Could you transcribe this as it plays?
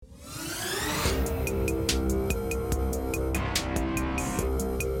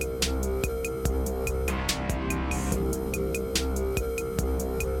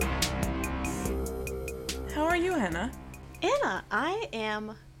I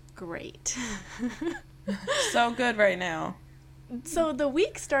am great. So good right now. So the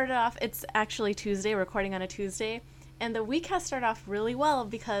week started off, it's actually Tuesday, recording on a Tuesday, and the week has started off really well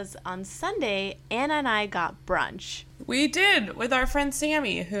because on Sunday, Anna and I got brunch. We did, with our friend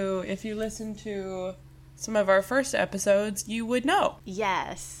Sammy, who, if you listen to some of our first episodes, you would know.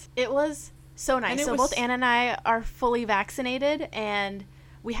 Yes. It was so nice. So was... both Anna and I are fully vaccinated, and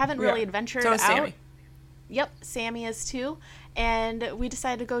we haven't really adventured out. Sammy. Yep, Sammy is too. And we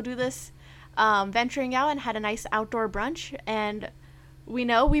decided to go do this venturing out and had a nice outdoor brunch. And we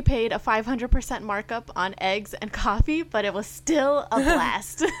know we paid a 500% markup on eggs and coffee, but it was still a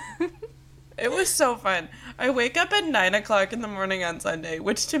blast. It was so fun. I wake up at 9 o'clock in the morning on Sunday,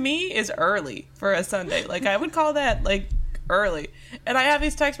 which to me is early for a Sunday. Like, I would call that, like, early. And I have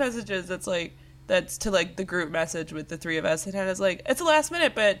these text messages that's to, like, the group message with the three of us. And Hannah's like, it's the last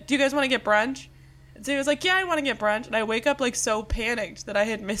minute, but do you guys want to get brunch? And so he was like, yeah, I want to get brunch. And I wake up, like, so panicked that I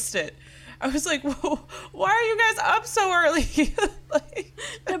had missed it. I was like, whoa, why are you guys up so early? Like,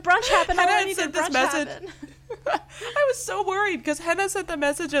 the brunch happened already. Did brunch happen? I was so worried because Henna sent the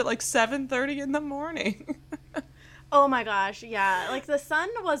message at like 7:30 in the morning. Oh my gosh, yeah. Like the sun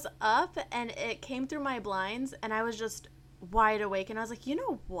was up and it came through my blinds and I was just wide awake. And I was like, you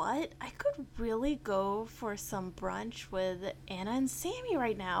know what? I could really go for some brunch with Anna and Sammy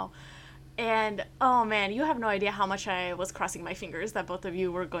right now. And, oh man, you have no idea how much I was crossing my fingers that both of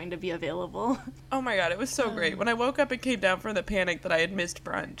you were going to be available. Oh my god, it was so great. When I woke up and came down from the panic that I had missed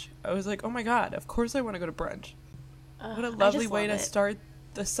brunch, I was like, oh my god, of course I want to go to brunch. What a lovely way to start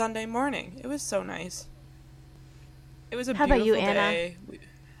the Sunday morning. It was so nice. It was a beautiful day. How about you, Anna?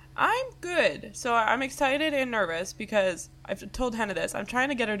 I'm good. So I'm excited and nervous because I've told Henna this. I'm trying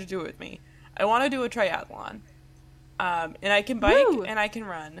to get her to do it with me. I want to do a triathlon. And I can bike and I can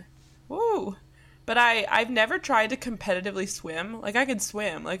run. Woo! But I've never tried to competitively swim. Like, I can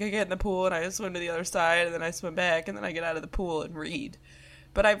swim. Like, I get in the pool and I swim to the other side and then I swim back and then I get out of the pool and read.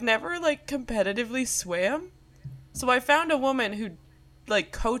 But I've never, like, competitively swam. So I found a woman who,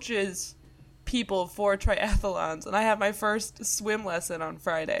 like, coaches people for triathlons, and I have my first swim lesson on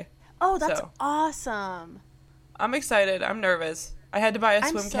Friday. Oh, that's awesome. I'm excited. I'm nervous. I had to buy a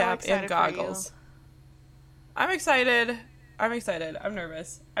swim cap and goggles. I'm excited. I'm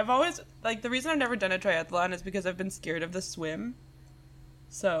nervous. I've always, like, the reason I've never done a triathlon is because I've been scared of the swim.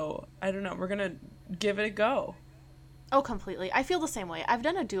 So, I don't know. We're going to give it a go. Oh, completely. I feel the same way. I've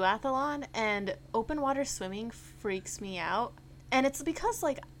done a duathlon, and open water swimming freaks me out. And it's because,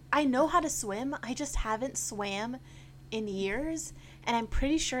 like, I know how to swim. I just haven't swam in years. And I'm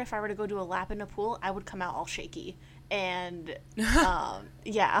pretty sure if I were to go do a lap in a pool, I would come out all shaky. And,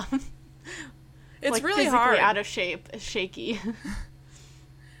 yeah. It's like, really physically hard. Out of shape, shaky.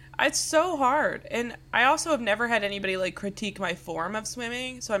 It's so hard. And I also have never had anybody, like, critique my form of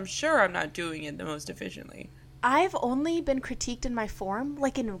swimming, so I'm sure I'm not doing it the most efficiently. I've only been critiqued in my form,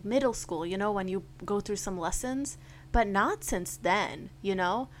 like, in middle school, you know, when you go through some lessons, but not since then, you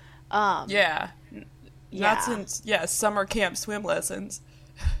know? Yeah. Not since, summer camp swim lessons.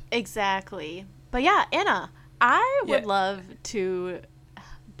 Exactly. But yeah, Anna, I would love to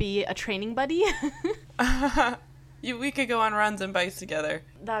be a training buddy. We could go on runs and bikes together.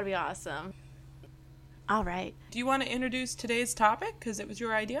 That would be awesome. All right. Do you want to introduce today's topic? Because it was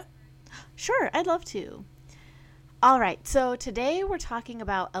your idea? Sure, I'd love to. All right, so today we're talking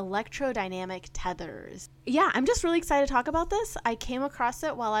about electrodynamic tethers. Yeah, I'm just really excited to talk about this. I came across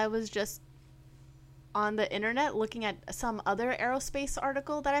it while I was just on the internet looking at some other aerospace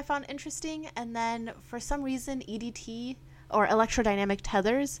article that I found interesting, and then for some reason EDT, or electrodynamic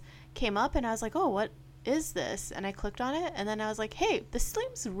tethers, came up, and I was like, oh, what is this? And I clicked on it, and then I was like, hey, this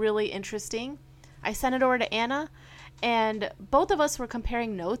seems really interesting. I sent it over to Anna, and both of us were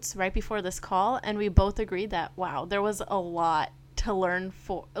comparing notes right before this call, and we both agreed that, wow, there was a lot to learn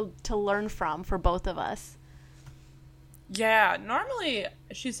from for both of us. Yeah, normally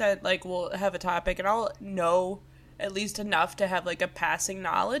she said, like, we'll have a topic, and I'll know at least enough to have, like, a passing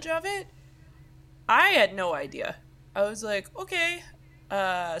knowledge of it. I had no idea. I was like, okay,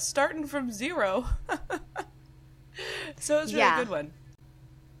 starting from zero. So it was really a good one.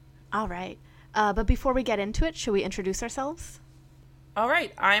 All right. But before we get into it, should we introduce ourselves? All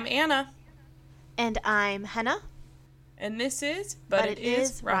right. I'm Anna. And I'm Henna. And this is But It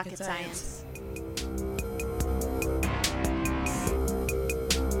Is Rocket Science.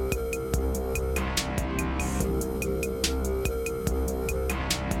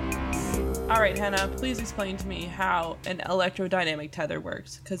 All right, Henna, please explain to me how an electrodynamic tether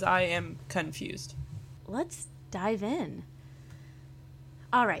works, because I am confused. Let's dive in.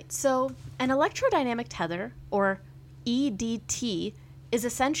 All right, so an electrodynamic tether, or EDT, is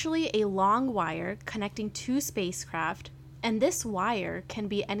essentially a long wire connecting two spacecraft, and this wire can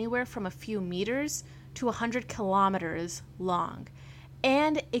be anywhere from a few meters to 100 kilometers long,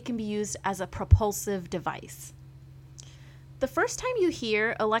 and it can be used as a propulsive device. The first time you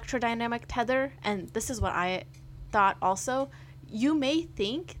hear electrodynamic tether, and this is what I thought also, you may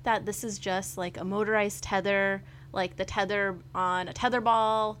think that this is just like a motorized tether, like the tether on a tether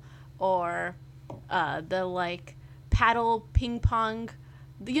ball, or the like paddle ping pong,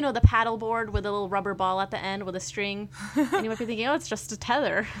 you know, the paddle board with a little rubber ball at the end with a string. And you might be thinking, oh, it's just a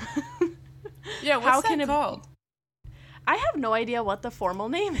tether. Yeah, what's that called? I have no idea what the formal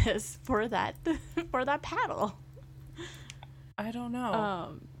name is for that paddle. I don't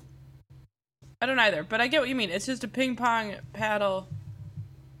know. I don't either, but I get what you mean. It's just a ping pong paddle.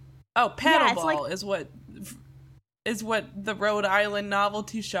 Oh, paddle ball is what the Rhode Island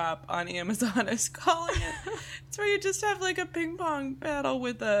novelty shop on Amazon is calling it. It's where you just have like a ping pong paddle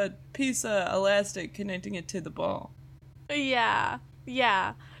with a piece of elastic connecting it to the ball. Yeah.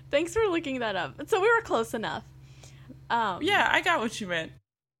 Thanks for looking that up. So we were close enough. Yeah, I got what you meant.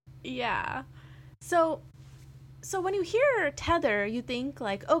 Yeah. So when you hear tether, you think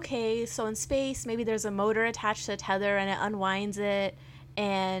like, okay, so in space, maybe there's a motor attached to the tether and it unwinds it,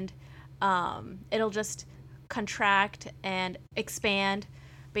 and it'll just contract and expand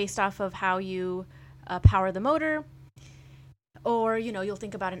based off of how you power the motor. Or, you know, you'll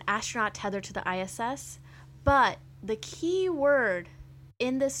think about an astronaut tethered to the ISS. But the key word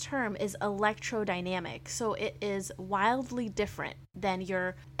in this term is electrodynamic. So it is wildly different than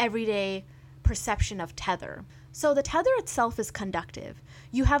your everyday perception of tether. So the tether itself is conductive.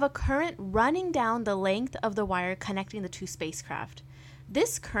 You have a current running down the length of the wire connecting the two spacecraft.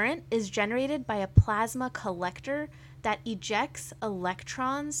 This current is generated by a plasma collector that ejects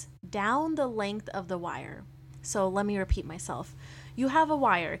electrons down the length of the wire. So let me repeat myself. You have a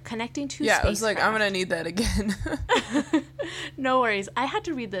wire connecting two spacecraft. Yeah, I was like, I'm going to need that again. No worries. I had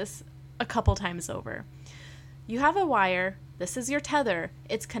to read this a couple times over. You have a wire. This is your tether.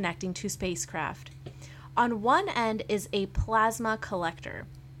 It's connecting two spacecraft. On one end is a plasma collector.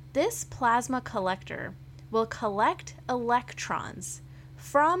 This plasma collector will collect electrons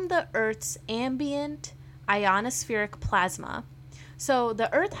from the Earth's ambient ionospheric plasma. So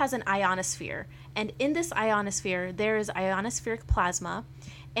the Earth has an ionosphere, and in this ionosphere, there is ionospheric plasma,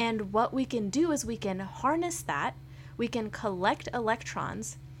 and what we can do is we can harness that, we can collect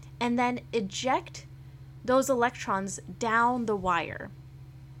electrons, and then eject those electrons down the wire,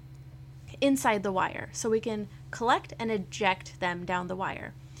 inside the wire. So we can collect and eject them down the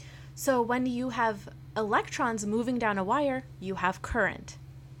wire. So when you have electrons moving down a wire, you have current.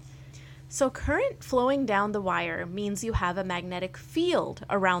 So current flowing down the wire means you have a magnetic field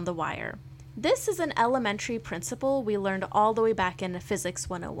around the wire. This is an elementary principle we learned all the way back in Physics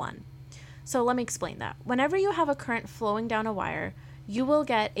 101. So let me explain that. Whenever you have a current flowing down a wire, you will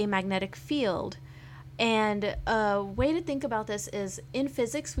get a magnetic field. And a way to think about this is, in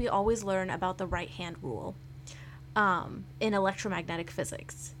physics, we always learn about the right-hand rule in electromagnetic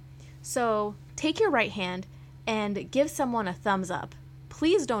physics. So take your right hand and give someone a thumbs up.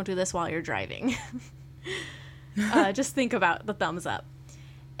 Please don't do this while you're driving. Just think about the thumbs up.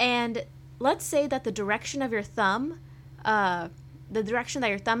 And let's say that the direction of your thumb, the direction that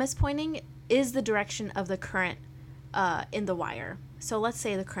your thumb is pointing, is the direction of the current in the wire. So let's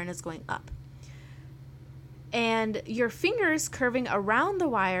say the current is going up. And your fingers curving around the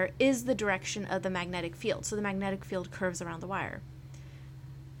wire is the direction of the magnetic field. So the magnetic field curves around the wire.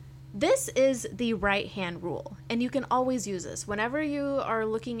 This is the right-hand rule, and you can always use this. Whenever you are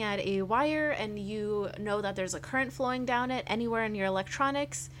looking at a wire and you know that there's a current flowing down it anywhere in your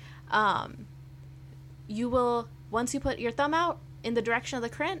electronics, you will, once you put your thumb out in the direction of the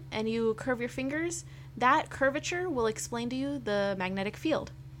current and you curve your fingers, that curvature will explain to you the magnetic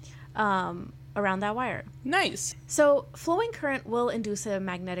field around that wire. Nice. So flowing current will induce a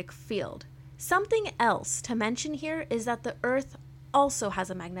magnetic field. Something else to mention here is that the Earth also has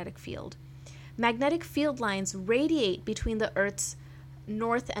a magnetic field. Magnetic field lines radiate between the Earth's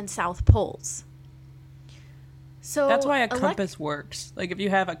north and south poles. So that's why a compass works. Like if you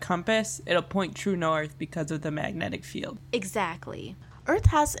have a compass, it'll point true north because of the magnetic field. Exactly. Earth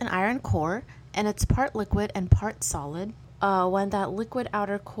has an iron core, and it's part liquid and part solid. When that liquid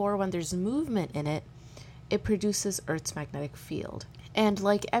outer core, when there's movement in it, it produces Earth's magnetic field. And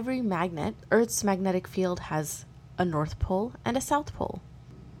like every magnet, Earth's magnetic field has a north pole and a south pole.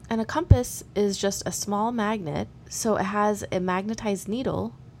 And a compass is just a small magnet, so it has a magnetized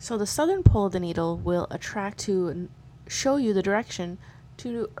needle. So the southern pole of the needle will attract to show you the direction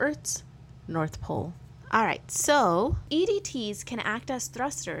to Earth's north pole. All right, so EDTs can act as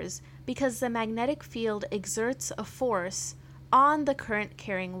thrusters because the magnetic field exerts a force on the current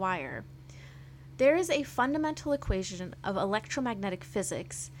carrying wire. There is a fundamental equation of electromagnetic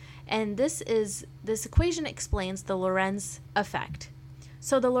physics, and this equation explains the Lorentz effect.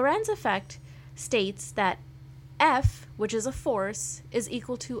 So the Lorentz effect states that F, which is a force, is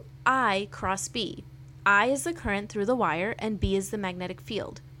equal to I cross B. I is the current through the wire, and B is the magnetic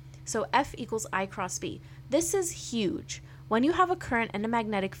field. So F equals I cross B. This is huge. When you have a current and a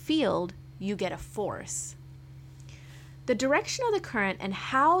magnetic field, you get a force. The direction of the current and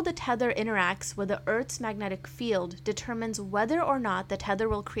how the tether interacts with the Earth's magnetic field determines whether or not the tether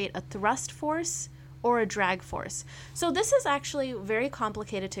will create a thrust force or a drag force. So this is actually very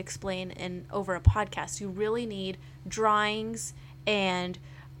complicated to explain over a podcast. You really need drawings and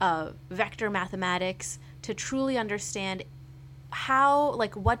vector mathematics to truly understand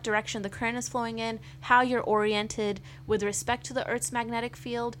what direction the current is flowing in, how you're oriented with respect to the Earth's magnetic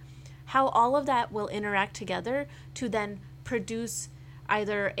field, how all of that will interact together to then produce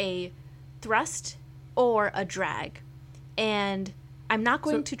either a thrust or a drag. And I'm not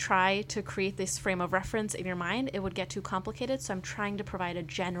going to try to create this frame of reference in your mind. It would get too complicated, so I'm trying to provide a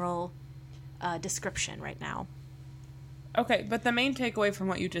general description right now. Okay, but the main takeaway from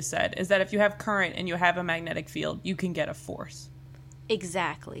what you just said is that if you have current and you have a magnetic field, you can get a force.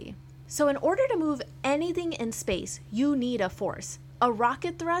 Exactly. So in order to move anything in space, you need a force. A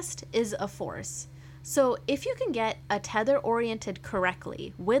rocket thrust is a force. So if you can get a tether oriented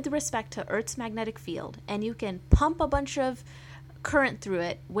correctly with respect to Earth's magnetic field, and you can pump a bunch of current through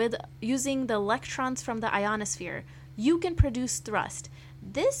it with using the electrons from the ionosphere, you can produce thrust.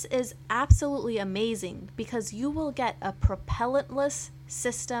 This is absolutely amazing because you will get a propellantless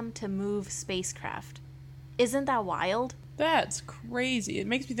system to move spacecraft. Isn't that wild? That's crazy. It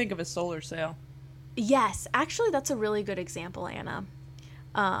makes me think of a solar sail. Yes, actually that's a really good example, Anna.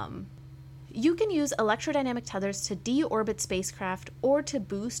 You can use electrodynamic tethers to deorbit spacecraft or to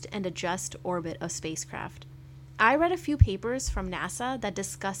boost and adjust orbit of spacecraft. I read a few papers from NASA that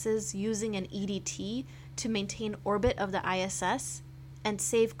discusses using an EDT to maintain orbit of the ISS and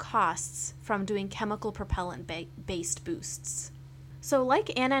save costs from doing chemical propellant-based boosts. So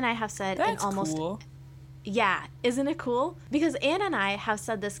like Anna and I have said That's in almost... cool. Yeah, isn't it cool? Because Anna and I have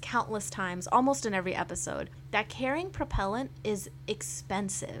said this countless times, almost in every episode, that carrying propellant is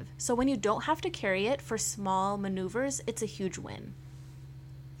expensive. So when you don't have to carry it for small maneuvers, it's a huge win.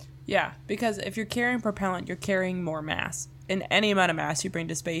 Yeah, because if you're carrying propellant, you're carrying more mass. And any amount of mass you bring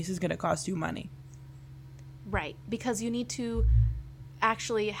to space is going to cost you money. Right, because you need to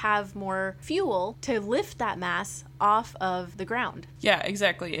actually have more fuel to lift that mass off of the ground. Yeah,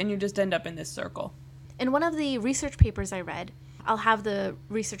 exactly. And you just end up in this circle. In one of the research papers I read, I'll have the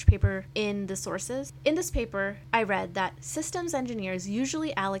research paper in the sources. In this paper, I read that systems engineers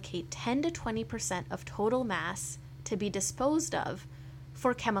usually allocate 10 to 20% of total mass to be disposed of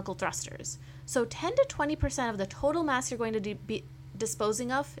for chemical thrusters. So 10 to 20% of the total mass you're going to be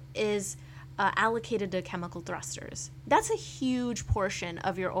disposing of is allocated to chemical thrusters. That's a huge portion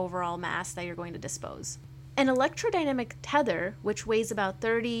of your overall mass that you're going to dispose. An electrodynamic tether, which weighs about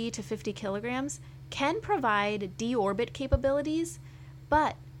 30 to 50 kilograms, can provide deorbit capabilities,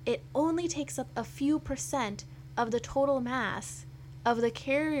 but it only takes up a few percent of the total mass of the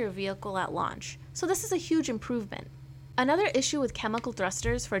carrier vehicle at launch. So this is a huge improvement. Another issue with chemical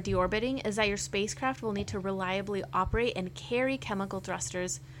thrusters for deorbiting is that your spacecraft will need to reliably operate and carry chemical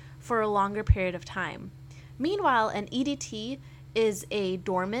thrusters for a longer period of time. Meanwhile, an EDT is a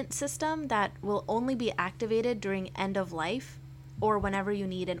dormant system that will only be activated during end of life or whenever you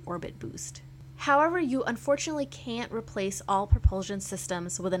need an orbit boost. However, you unfortunately can't replace all propulsion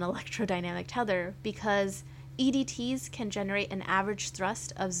systems with an electrodynamic tether because EDTs can generate an average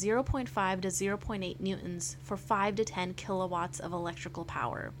thrust of 0.5 to 0.8 newtons for 5 to 10 kilowatts of electrical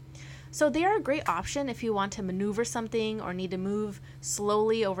power. So they are a great option if you want to maneuver something or need to move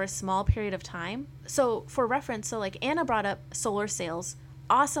slowly over a small period of time. So for reference, like Anna brought up solar sails,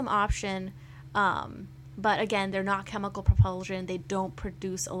 awesome option, but again, they're not chemical propulsion. They don't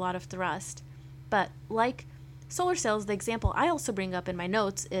produce a lot of thrust. But like solar sails, the example I also bring up in my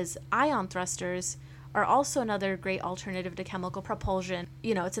notes is ion thrusters are also another great alternative to chemical propulsion.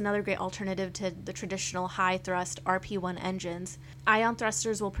 You know, it's another great alternative to the traditional high thrust RP1 engines. Ion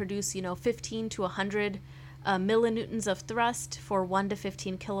thrusters will produce, 15 to 100 millinewtons of thrust for 1 to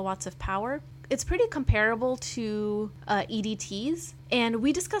 15 kilowatts of power. It's pretty comparable to EDTs, and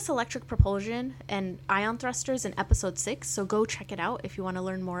we discuss electric propulsion and ion thrusters in episode 6, so go check it out if you want to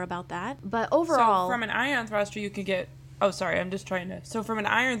learn more about that. But overall... So from an ion thruster, you could get Oh, sorry, I'm just trying to... So from an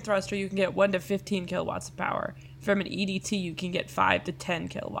iron thruster, you can get 1 to 15 kilowatts of power. From an EDT, you can get 5 to 10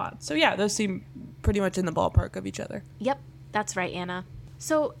 kilowatts. So yeah, those seem pretty much in the ballpark of each other. Yep, that's right, Anna.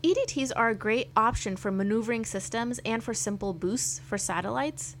 So EDTs are a great option for maneuvering systems and for simple boosts for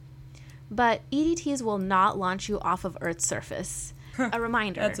satellites. But EDTs will not launch you off of Earth's surface. A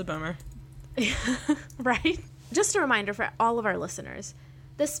reminder. That's a bummer. Right? Just a reminder for all of our listeners.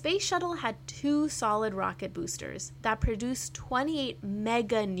 The space shuttle had 2 solid rocket boosters that produced 28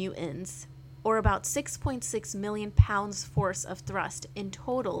 meganewtons, or about 6.6 million pounds force of thrust in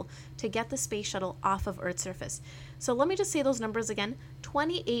total to get the space shuttle off of Earth's surface. So let me just say those numbers again.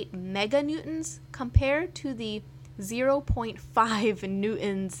 28 meganewtons compared to the 0.5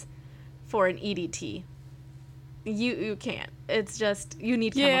 newtons for an EDT. You can't. It's just, you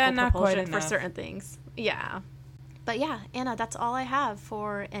need chemical propulsion for certain things. Yeah. But yeah, Anna, that's all I have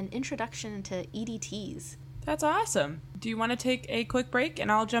for an introduction to EDTs. That's awesome. Do you want to take a quick break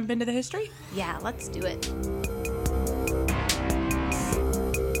and I'll jump into the history? Yeah, let's do it.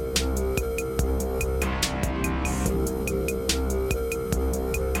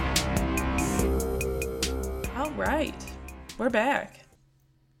 All right. We're back.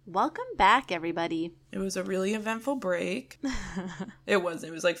 Welcome back, everybody. It was a really eventful break. It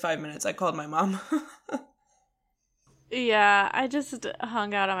was like 5 minutes. I called my mom. Yeah, I just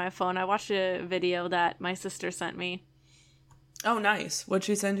hung out on my phone. I watched a video that my sister sent me. Oh, nice. What'd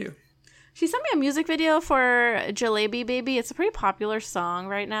she send you? She sent me a music video for Jalebi Baby. It's a pretty popular song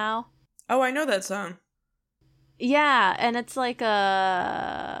right now. Oh, I know that song. Yeah, and it's like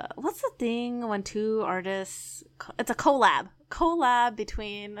a... What's the thing when 2 artists... It's a collab. Collab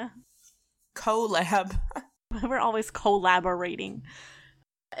between... Collab. We're always collaborating.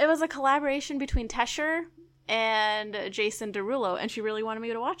 It was a collaboration between Tesher and Jason Derulo, and she really wanted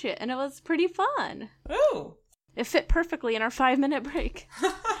me to watch it, and it was pretty fun. Ooh. It fit perfectly in our 5-minute break.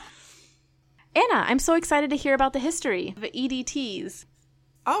 Anna, I'm so excited to hear about the history of EDTs.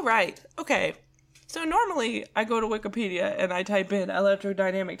 All right. Okay. So normally I go to Wikipedia and I type in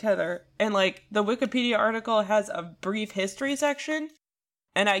electrodynamic tether, and like the Wikipedia article has a brief history section,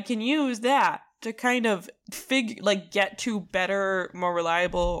 and I can use that to kind of get to better, more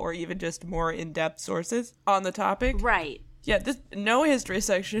reliable, or even just more in-depth sources on the topic. Right. Yeah, this no history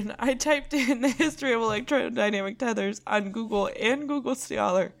section. I typed in the history of electrodynamic tethers on Google and Google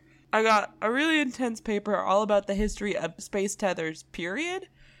Scholar. I got a really intense paper all about the history of space tethers, period.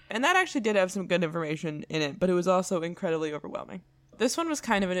 And that actually did have some good information in it, but it was also incredibly overwhelming. This one was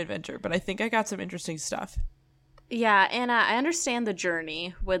kind of an adventure, but I think I got some interesting stuff. Yeah, Anna, I understand the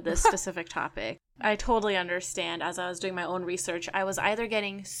journey with this specific topic. I totally understand. As I was doing my own research, I was either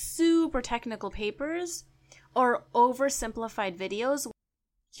getting super technical papers or oversimplified videos.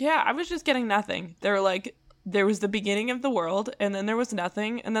 Yeah, I was just getting nothing. They were like, there was the beginning of the world, and then there was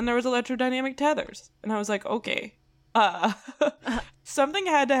nothing, and then there was electrodynamic tethers. And I was like, okay. Something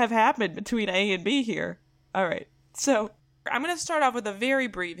had to have happened between A and B here. All right. So I'm going to start off with a very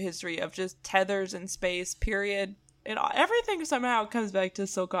brief history of just tethers in space, period. And everything somehow comes back to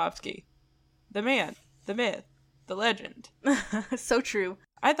Tsiolkovsky. The man, the myth, the legend. So true.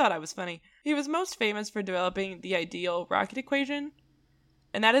 I thought I was funny. He was most famous for developing the ideal rocket equation,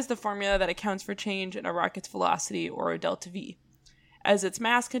 and that is the formula that accounts for change in a rocket's velocity, or a delta V, as its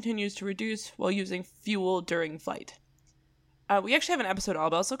mass continues to reduce while using fuel during flight. We actually have an episode all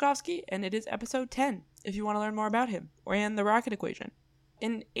about Tsiolkovsky, and it is episode 10, if you want to learn more about him, and the rocket equation.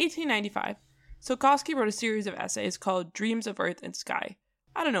 In 1895, Tsiolkovsky wrote a series of essays called Dreams of Earth and Sky.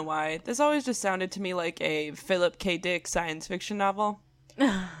 I don't know why, this always just sounded to me like a Philip K. Dick science fiction novel.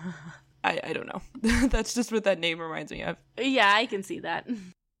 I don't know. That's just what that name reminds me of. Yeah, I can see that.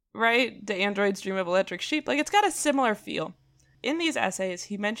 Right? The android's dream of electric sheep. Like, it's got a similar feel. In these essays,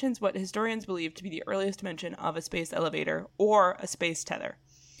 he mentions what historians believe to be the earliest mention of a space elevator or a space tether.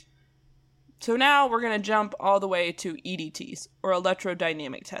 So now we're going to jump all the way to EDTs, or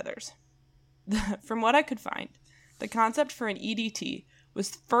electrodynamic tethers. From what I could find, the concept for an EDT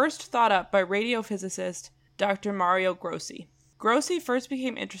was first thought up by radiophysicist Dr. Mario Grossi. Grossi first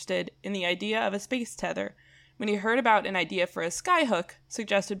became interested in the idea of a space tether when he heard about an idea for a skyhook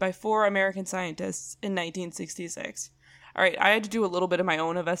suggested by 4 American scientists in 1966. All right, I had to do a little bit of my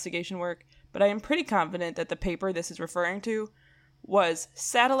own investigation work, but I am pretty confident that the paper this is referring to was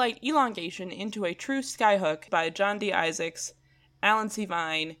Satellite Elongation into a True Skyhook by John D. Isaacs, Alan C.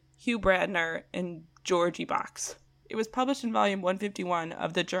 Vine, Hugh Bradner, and George E. Box. It was published in volume 151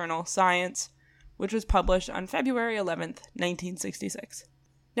 of the journal Science, which was published on February 11th, 1966.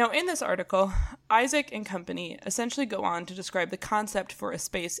 Now, in this article, Isaac and company essentially go on to describe the concept for a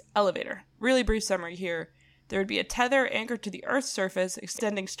space elevator. Really brief summary here. there would be a tether anchored to the Earth's surface,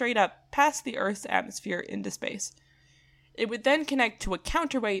 extending straight up past the Earth's atmosphere into space. It would then connect to a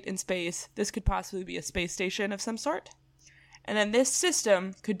counterweight in space. This could possibly be a space station of some sort. And then this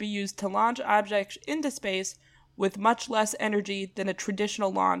system could be used to launch objects into space with much less energy than a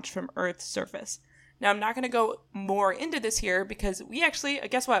traditional launch from Earth's surface. Now, I'm not going to go more into this here because we actually,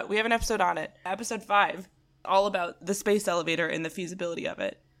 guess what? We have an episode on it. Episode 5, all about the space elevator and the feasibility of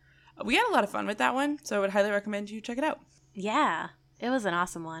it. We had a lot of fun with that one, so I would highly recommend you check it out. Yeah, it was an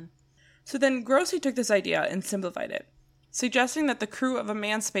awesome one. So then Grossi took this idea and simplified it, suggesting that the crew of a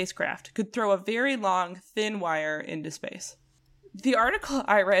manned spacecraft could throw a very long, thin wire into space. The article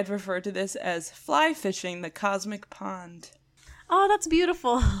I read referred to this as fly fishing the cosmic pond. Oh, that's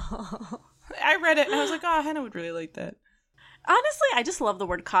beautiful. I read it and I was like, oh, Hannah would really like that. Honestly, I just love the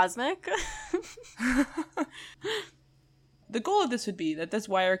word cosmic. The goal of this would be that this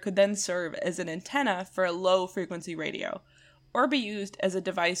wire could then serve as an antenna for a low-frequency radio, or be used as a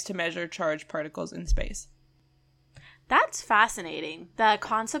device to measure charged particles in space. That's fascinating. The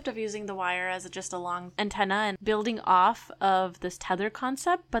concept of using the wire as just a long antenna and building off of this tether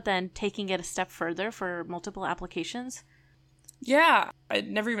concept, but then taking it a step further for multiple applications. Yeah, it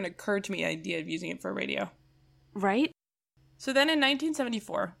never even occurred to me the idea of using it for radio. Right? So then in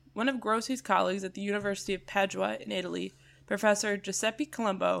 1974, one of Grossi's colleagues at the University of Padua in Italy, Professor Giuseppe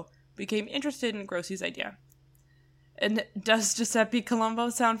Colombo, became interested in Grossi's idea. And does Giuseppe Colombo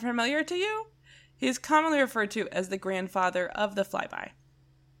sound familiar to you? He is commonly referred to as the grandfather of the flyby.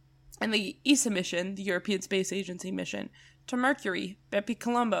 And the ESA mission, the European Space Agency mission, to Mercury, Bepi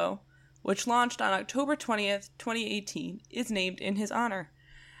Colombo, which launched on October 20th, 2018, is named in his honor.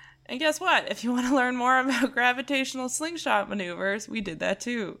 And guess what? If you want to learn more about gravitational slingshot maneuvers, we did that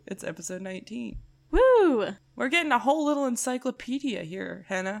too. It's episode 19. Woo! We're getting a whole little encyclopedia here,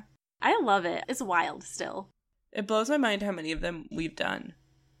 Hannah. I love it. It's wild still. It blows my mind how many of them we've done.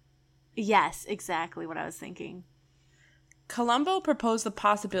 Yes, exactly what I was thinking. Colombo proposed the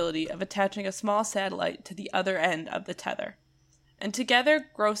possibility of attaching a small satellite to the other end of the tether. And together,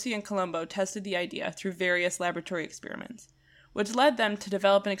 Grossi and Colombo tested the idea through various laboratory experiments, which led them to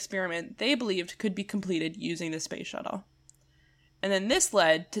develop an experiment they believed could be completed using the space shuttle. And then this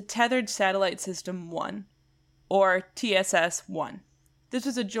led to Tethered Satellite System 1, or TSS-1. This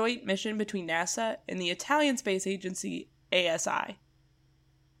was a joint mission between NASA and the Italian space agency ASI.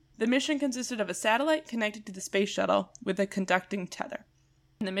 The mission consisted of a satellite connected to the space shuttle with a conducting tether.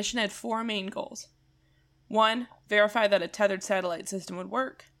 And the mission had 4 main goals. 1, verify that a tethered satellite system would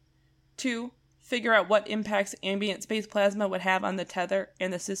work. 2, figure out what impacts ambient space plasma would have on the tether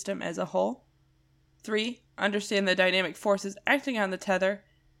and the system as a whole. 3, understand the dynamic forces acting on the tether.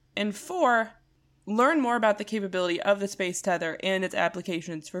 And 4, learn more about the capability of the space tether and its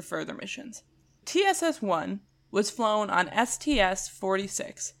applications for further missions. TSS-1 was flown on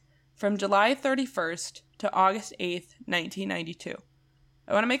STS-46 from July 31st to August 8th, 1992.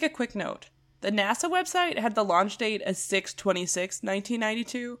 I want to make a quick note. The NASA website had the launch date as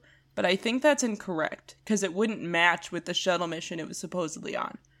 6/26/1992, but I think that's incorrect because it wouldn't match with the shuttle mission it was supposedly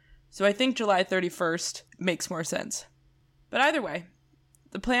on. So I think July 31st makes more sense. But either way,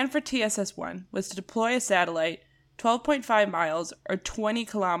 the plan for TSS-1 was to deploy a satellite 12.5 miles or 20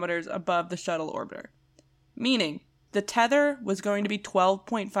 kilometers above the shuttle orbiter, meaning the tether was going to be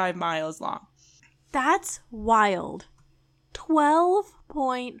 12.5 miles long. That's wild.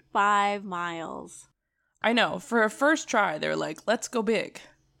 12.5 miles. I know. For a first try, they were like, let's go big.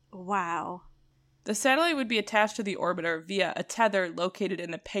 Wow. The satellite would be attached to the orbiter via a tether located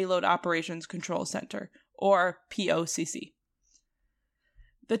in the Payload Operations Control Center, or POCC.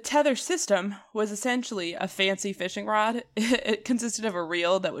 The tether system was essentially a fancy fishing rod. It consisted of a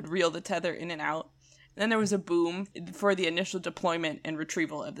reel that would reel the tether in and out. Then there was a boom for the initial deployment and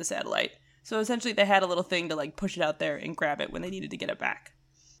retrieval of the satellite. So essentially they had a little thing to push it out there and grab it when they needed to get it back.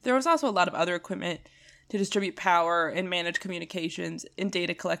 There was also a lot of other equipment to distribute power and manage communications and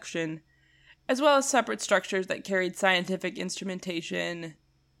data collection, as well as separate structures that carried scientific instrumentation.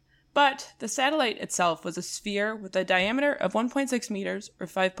 But the satellite itself was a sphere with a diameter of 1.6 meters or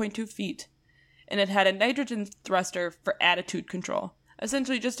 5.2 feet, and it had a nitrogen thruster for attitude control,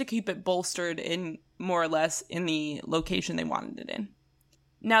 essentially just to keep it bolstered in more or less in the location they wanted it in.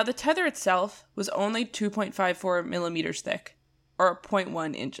 Now, the tether itself was only 2.54 millimeters thick, or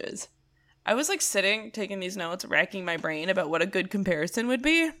 0.1 inches. I was sitting, taking these notes, racking my brain about what a good comparison would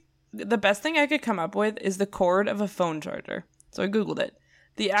be. The best thing I could come up with is the cord of a phone charger. So I Googled it.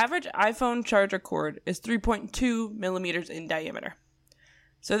 The average iPhone charger cord is 3.2 millimeters in diameter.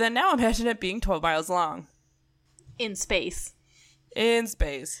 So then now imagine it being 12 miles long. In space. In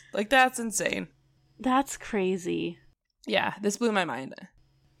space. That's insane. That's crazy. Yeah, this blew my mind.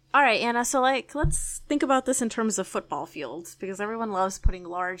 All right, Anna, so let's think about this in terms of football fields, because everyone loves putting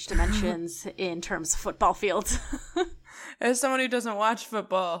large dimensions in terms of football fields. As someone who doesn't watch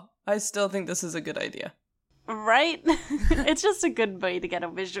football, I still think this is a good idea. Right? It's just a good way to get a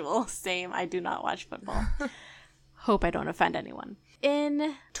visual. Same, I do not watch football. Hope I don't offend anyone.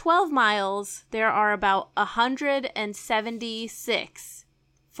 In 12 miles, there are about 176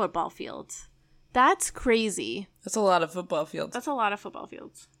 football fields. That's crazy. That's a lot of football fields. That's a lot of football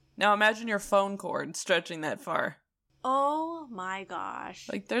fields. Now imagine your phone cord stretching that far. Oh my gosh.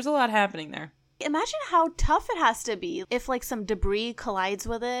 There's a lot happening there. Imagine how tough it has to be if some debris collides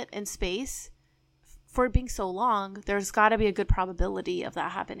with it in space. For it being so long, there's got to be a good probability of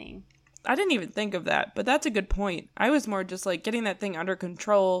that happening. I didn't even think of that, but that's a good point. I was more just getting that thing under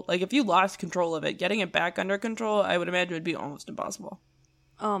control. If you lost control of it, getting it back under control, I would imagine would be almost impossible.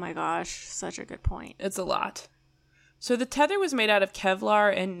 Oh my gosh, such a good point. It's a lot. So the tether was made out of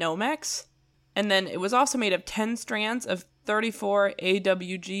Kevlar and Nomex, and then it was also made of 10 strands of 34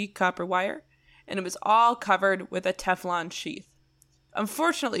 AWG copper wire, and it was all covered with a Teflon sheath.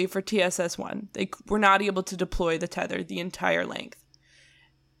 Unfortunately for TSS-1, they were not able to deploy the tether the entire length.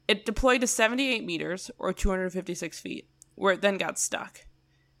 It deployed to 78 meters, or 256 feet, where it then got stuck.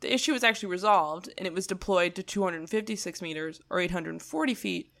 The issue was actually resolved, and it was deployed to 256 meters, or 840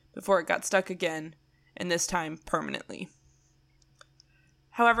 feet, before it got stuck again, and this time permanently.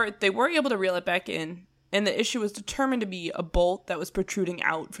 However, they were able to reel it back in, and the issue was determined to be a bolt that was protruding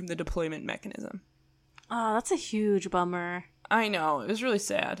out from the deployment mechanism. Oh, that's a huge bummer. I know, it was really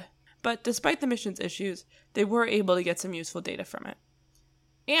sad. But despite the mission's issues, they were able to get some useful data from it.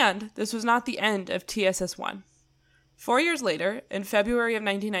 And this was not the end of TSS-1. 4 years later, in February of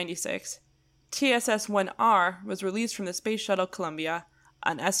 1996, TSS-1R was released from the Space Shuttle Columbia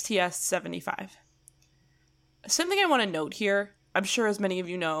on STS-75. Something I want to note here, I'm sure as many of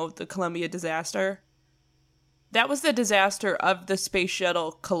you know, the Columbia disaster. That was the disaster of the Space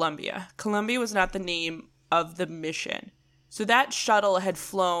Shuttle Columbia. Columbia was not the name of the mission. So that shuttle had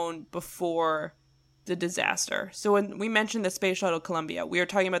flown before the disaster. So when we mentioned the Space Shuttle Columbia, we are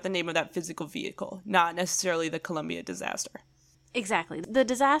talking about the name of that physical vehicle, not necessarily the Columbia disaster. Exactly. The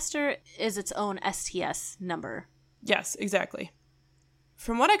disaster is its own STS number. Yes, exactly.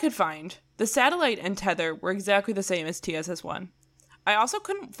 From what I could find, the satellite and tether were exactly the same as TSS-1. I also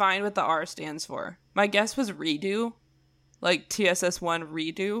couldn't find what the R stands for. My guess was redo, like TSS-1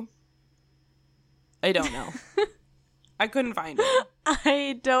 redo. I don't know. I couldn't find it.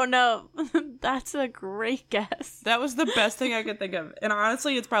 I don't know. That's a great guess. That was the best thing I could think of. And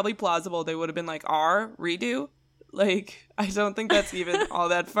honestly, it's probably plausible they would have been R, redo. I don't think that's even all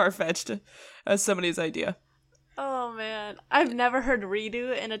that far-fetched as somebody's idea. Oh, man. I've never heard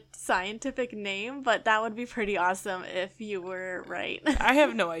redo in a scientific name, but that would be pretty awesome if you were right. I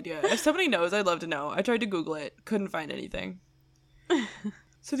have no idea. If somebody knows, I'd love to know. I tried to Google it. Couldn't find anything.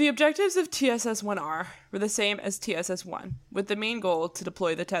 So the objectives of TSS-1R were the same as TSS-1, with the main goal to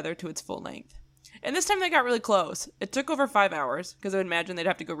deploy the tether to its full length. And this time they got really close. It took over 5 hours, because I would imagine they'd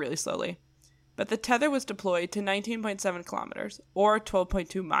have to go really slowly. But the tether was deployed to 19.7 kilometers, or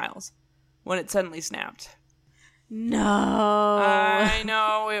 12.2 miles, when it suddenly snapped. No. I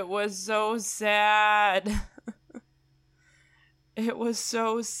know, it was so sad. It was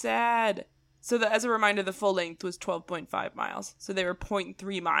so sad. So as a reminder, the full length was 12.5 miles. So they were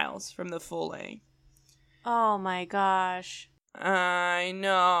 0.3 miles from the full length. Oh my gosh. I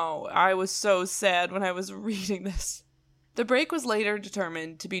know. I was so sad when I was reading this. The break was later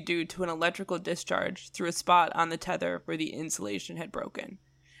determined to be due to an electrical discharge through a spot on the tether where the insulation had broken.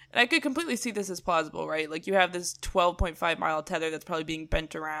 And I could completely see this as plausible, right? You have this 12.5 mile tether that's probably being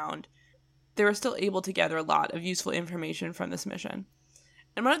bent around. They were still able to gather a lot of useful information from this mission.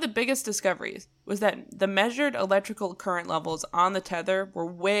 And one of the biggest discoveries was that the measured electrical current levels on the tether were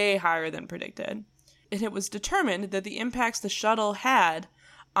way higher than predicted. And it was determined that the impacts the shuttle had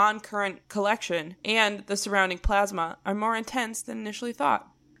on current collection and the surrounding plasma are more intense than initially thought.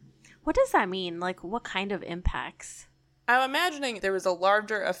 What does that mean? What kind of impacts? I'm imagining there was a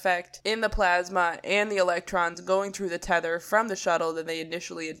larger effect in the plasma and the electrons going through the tether from the shuttle than they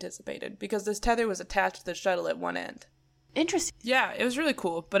initially anticipated, because this tether was attached to the shuttle at one end. Interesting. Yeah, it was really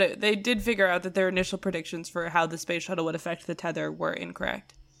cool, but they did figure out that their initial predictions for how the space shuttle would affect the tether were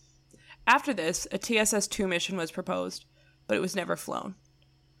incorrect. After this, a TSS-2 mission was proposed, but it was never flown.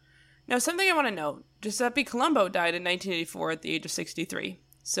 Now, something I want to note, Giuseppe Colombo died in 1984 at the age of 63,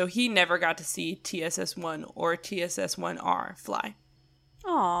 so he never got to see TSS-1 or TSS-1R fly.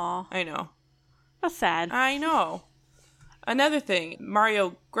 Aww. I know. That's sad. I know. Another thing,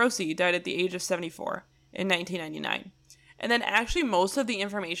 Mario Grossi died at the age of 74 in 1999. And then actually most of the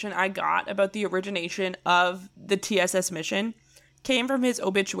information I got about the origination of the TSS mission came from his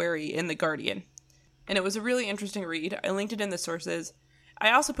obituary in The Guardian. And it was a really interesting read. I linked it in the sources.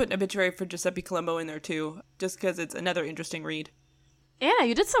 I also put an obituary for Giuseppe Colombo in there too, just because it's another interesting read. Anna,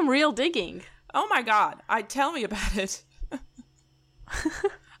 you did some real digging. Oh my god, tell me about it.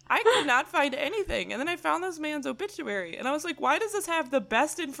 I could not find anything, and then I found this man's obituary, and I was like, why does this have the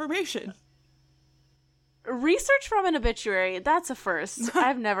best information? Research from an obituary, that's a first.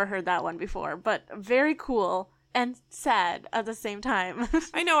 I've never heard that one before, but very cool and sad at the same time.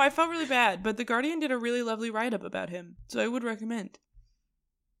 I know, I felt really bad, but The Guardian did a really lovely write-up about him, so I would recommend.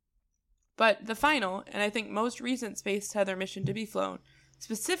 But the final, and I think most recent space tether mission to be flown,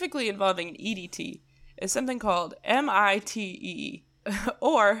 specifically involving an EDT, is something called MITE,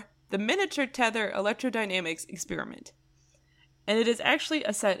 or the Miniature Tether Electrodynamics Experiment. And it is actually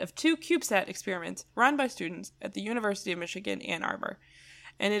a set of 2 CubeSat experiments run by students at the University of Michigan, Ann Arbor,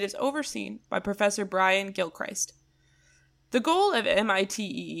 and it is overseen by Professor Brian Gilchrist. The goal of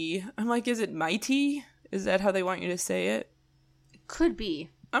MITE, I'm like, is it mighty? Is that how they want you to say it? Could be.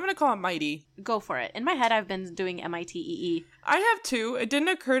 I'm going to call it mighty. Go for it. In my head, I've been doing MITEE. I have too. It didn't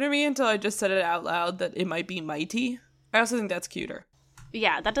occur to me until I just said it out loud that it might be mighty. I also think that's cuter.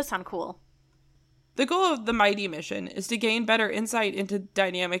 Yeah, that does sound cool. The goal of the MITE mission is to gain better insight into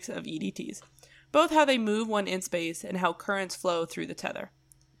dynamics of EDTs, both how they move when in space and how currents flow through the tether.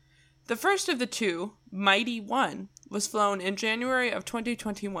 The first of the 2, MITE-1, was flown in January of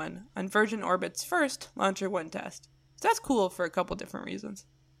 2021 on Virgin Orbit's first Launcher 1 test. So that's cool for a couple different reasons.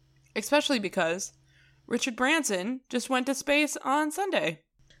 Especially because Richard Branson just went to space on Sunday.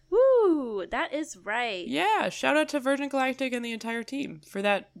 Woo, that is right. Yeah, shout out to Virgin Galactic and the entire team for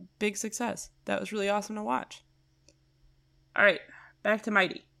that big success. That was really awesome to watch. All right, back to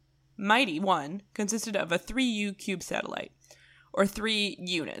MITE. MITE-1 consisted of a 3U cube satellite, or 3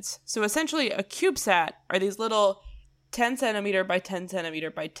 units. So essentially, a CubeSat are these little 10 centimeter by 10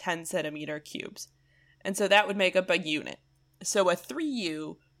 centimeter by 10 centimeter cubes. And so that would make up a unit. So a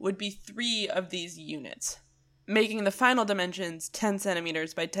 3U would be 3 of these units, making the final dimensions 10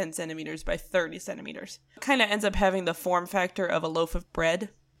 centimeters by 10 centimeters by 30 centimeters. Kind of ends up having the form factor of a loaf of bread.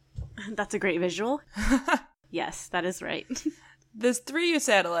 That's a great visual. Yes, that is right. This 3U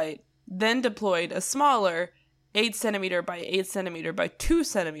satellite then deployed a smaller 8 centimeter by 8 centimeter by 2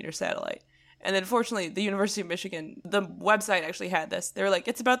 centimeter satellite. And then fortunately, the University of Michigan, the website actually had this. They were like,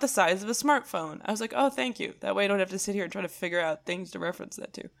 it's about the size of a smartphone. I was like, oh, thank you. That way I don't have to sit here and try to figure out things to reference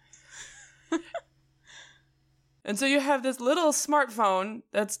that to. And so you have this little smartphone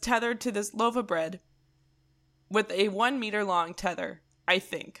that's tethered to this loaf of bread with a 1 meter long tether, I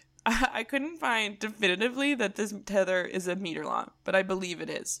think. I couldn't find definitively that this tether is a meter long, but I believe it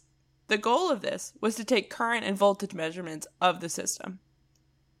is. The goal of this was to take current and voltage measurements of the system.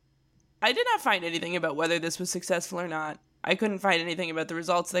 I did not find anything about whether this was successful or not. I couldn't find anything about the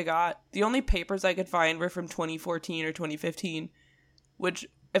results they got. The only papers I could find were from 2014 or 2015, which,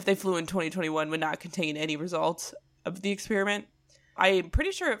 if they flew in 2021, would not contain any results of the experiment. I'm pretty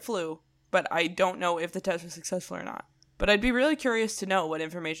sure it flew, but I don't know if the test was successful or not. But I'd be really curious to know what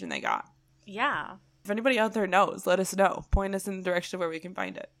information they got. Yeah. If anybody out there knows, let us know. Point us in the direction of where we can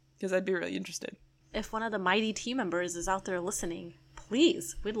find it, because I'd be really interested. If one of the MITE team members is out there listening,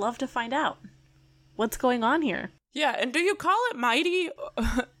 please, we'd love to find out what's going on here. Yeah, and do you call it mighty,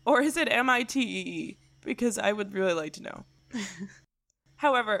 or is it MITE? Because I would really like to know.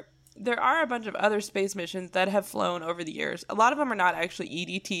 However, there are a bunch of other space missions that have flown over the years. A lot of them are not actually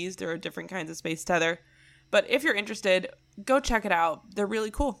EDTs. There are different kinds of space tether. But if you're interested, go check it out. They're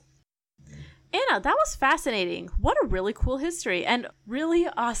really cool. Anna, that was fascinating. What a really cool history and really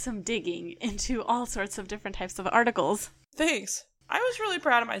awesome digging into all sorts of different types of articles. Thanks. I was really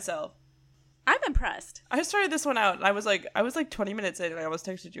proud of myself. I'm impressed. I started this one out and I was like 20 minutes in and I almost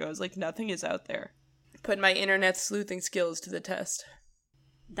texted you. I was like, nothing is out there. Put my internet sleuthing skills to the test.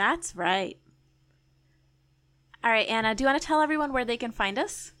 That's right. All right, Anna, do you want to tell everyone where they can find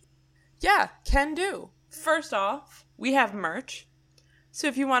us? Yeah, can do. First off, we have merch. So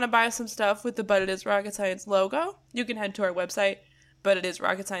if you want to buy some stuff with the But It Is Rocket Science logo, you can head to our website,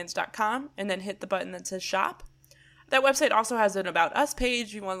 butitisrocketscience.com, and then hit the button that says shop. That website also has an About Us page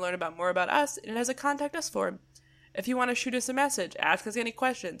if you want to learn about more about us, and it has a Contact Us form. If you want to shoot us a message, ask us any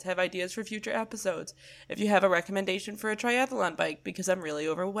questions, have ideas for future episodes, if you have a recommendation for a triathlon bike because I'm really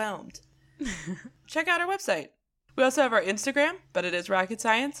overwhelmed, check out our website. We also have our Instagram, But It Is Rocket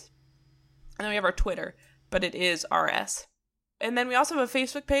Science, and then we have our Twitter, But It Is RS. And then we also have a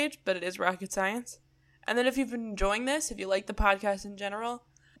Facebook page, But It Is Rocket Science. And then if you've been enjoying this, if you like the podcast in general,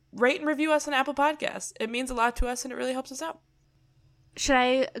 rate and review us on Apple Podcasts. It means a lot to us and it really helps us out. Should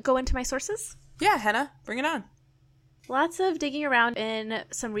I go into my sources? Yeah, Hannah, bring it on. Lots of digging around in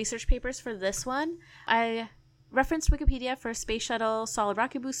some research papers for this one. I referenced Wikipedia for Space Shuttle solid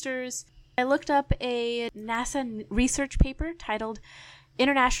rocket boosters. I looked up a NASA research paper titled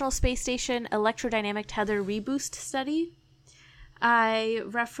International Space Station Electrodynamic Tether Reboost Study. I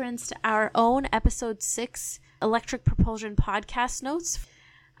referenced our own episode 6 electric propulsion podcast notes.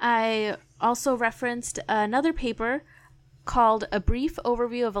 I also referenced another paper called A Brief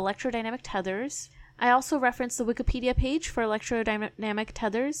Overview of Electrodynamic Tethers. I also referenced the Wikipedia page for electrodynamic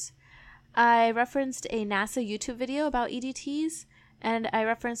tethers. I referenced a NASA YouTube video about EDTs, and I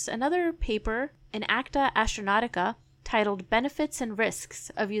referenced another paper in Acta Astronautica titled Benefits and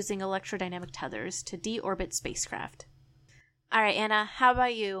Risks of Using Electrodynamic Tethers to Deorbit Spacecraft. All right, Anna, how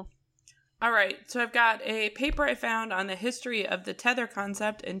about you? All right, so I've got a paper I found on the history of the tether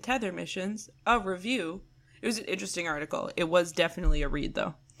concept and tether missions, a review. It was an interesting article. It was definitely a read,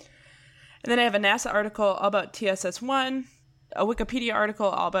 though. And then I have a NASA article all about TSS-1, a Wikipedia article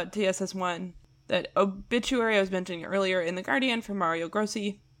all about TSS-1, that obituary I was mentioning earlier in The Guardian from Mario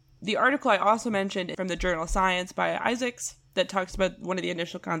Grossi. The article I also mentioned from the journal Science by Isaacs that talks about one of the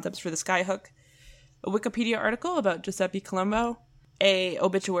initial concepts for the skyhook. A Wikipedia article about Giuseppe Colombo. A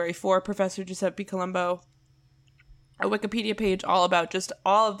obituary for Professor Giuseppe Colombo. A Wikipedia page all about just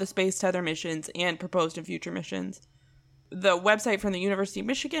all of the space tether missions and proposed and future missions. The website from the University of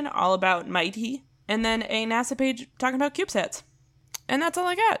Michigan all about MIGHTY. And then a NASA page talking about CubeSats. And that's all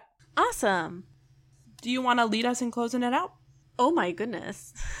I got. Awesome. Do you want to lead us in closing it out? Oh my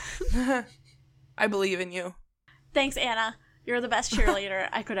goodness. I believe in you. Thanks, Anna. You're the best cheerleader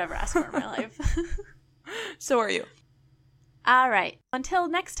I could ever ask for in my life. So are you. All right. Until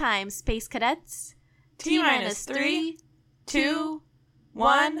next time, Space Cadets. T-3, 2,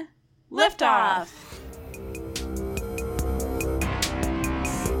 1, liftoff.